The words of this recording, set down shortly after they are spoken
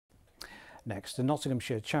Next, a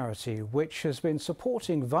Nottinghamshire charity which has been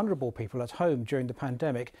supporting vulnerable people at home during the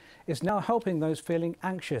pandemic is now helping those feeling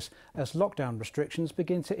anxious as lockdown restrictions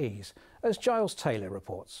begin to ease, as Giles Taylor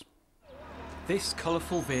reports. This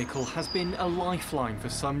colourful vehicle has been a lifeline for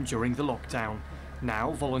some during the lockdown.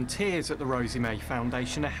 Now, volunteers at the Rosie May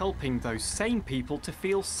Foundation are helping those same people to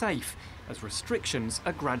feel safe as restrictions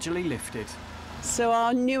are gradually lifted. So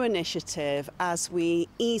our new initiative as we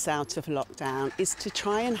ease out of lockdown is to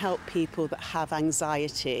try and help people that have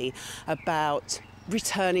anxiety about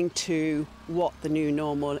returning to what the new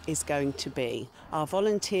normal is going to be. Our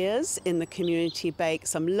volunteers in the community bake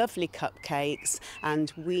some lovely cupcakes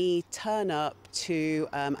and we turn up to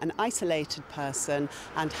an isolated person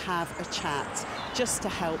and have a chat just to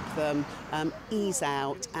help them ease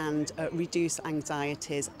out and reduce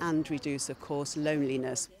anxieties and reduce, of course,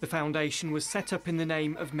 loneliness. The foundation was set up in the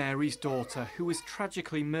name of Mary's daughter, who was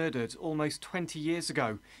tragically murdered almost 20 years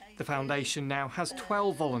ago. The foundation now has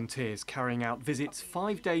 12 volunteers carrying out visits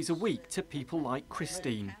 5 days a week to people like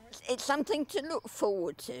Christine. It's something to look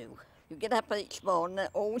forward to. You get up each morning,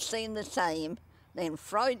 all seeing the same. Then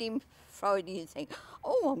Friday you think,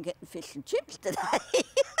 oh, I'm getting fish and chips today.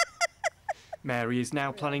 Mary is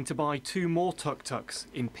now planning to buy 2 more tuk-tuks,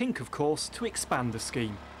 in pink of course, to expand the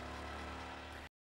scheme.